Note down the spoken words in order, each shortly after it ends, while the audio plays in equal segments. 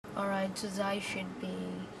Alright, so I should be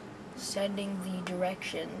sending the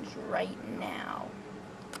directions right now.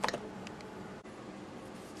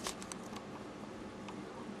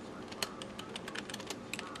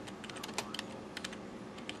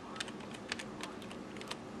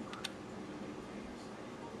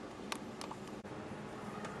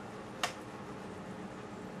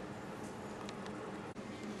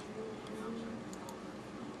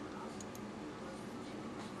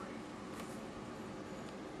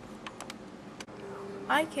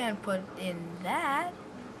 I can't put in that.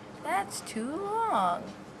 That's too long.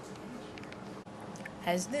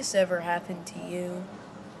 Has this ever happened to you?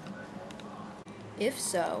 If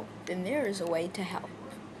so, then there is a way to help.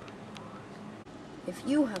 If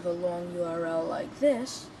you have a long URL like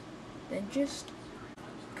this, then just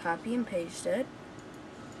copy and paste it.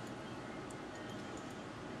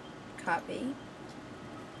 Copy.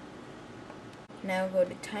 Now go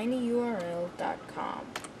to tinyurl.com.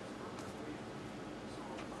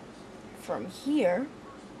 From here,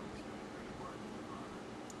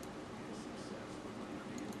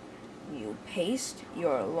 you paste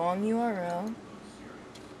your long URL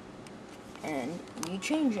and you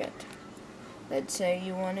change it. Let's say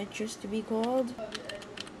you want it just to be called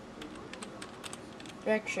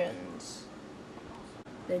directions.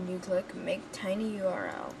 Then you click make tiny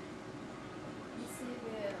URL.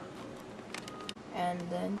 And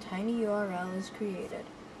then tinyurl is created.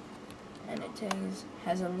 And it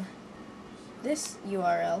this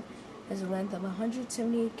URL has a length of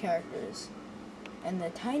 178 characters, and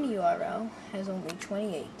the tiny URL has only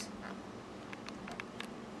 28.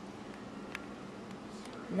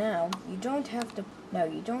 Now you don't have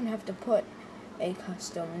to put a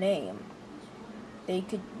custom name.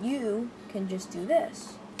 You can just do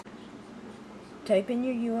this. Type in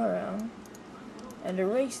your URL and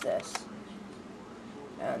erase this,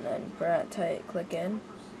 and then click in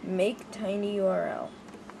make tiny URL.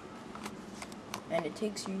 And it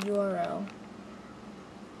takes your URL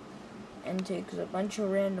and takes a bunch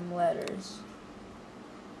of random letters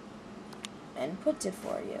and puts it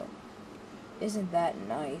for you. Isn't that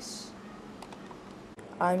nice?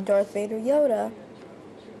 I'm darthvaderyoda,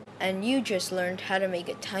 and you just learned how to make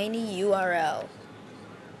a tiny URL.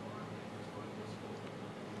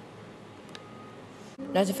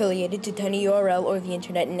 Not affiliated to tinyurl or the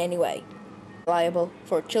internet in any way. Liable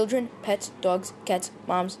for children, pets, dogs, cats,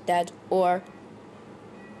 moms, dads, or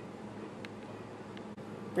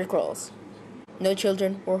Rickrolls. No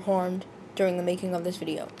children were harmed during the making of this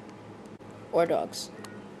video. Or dogs.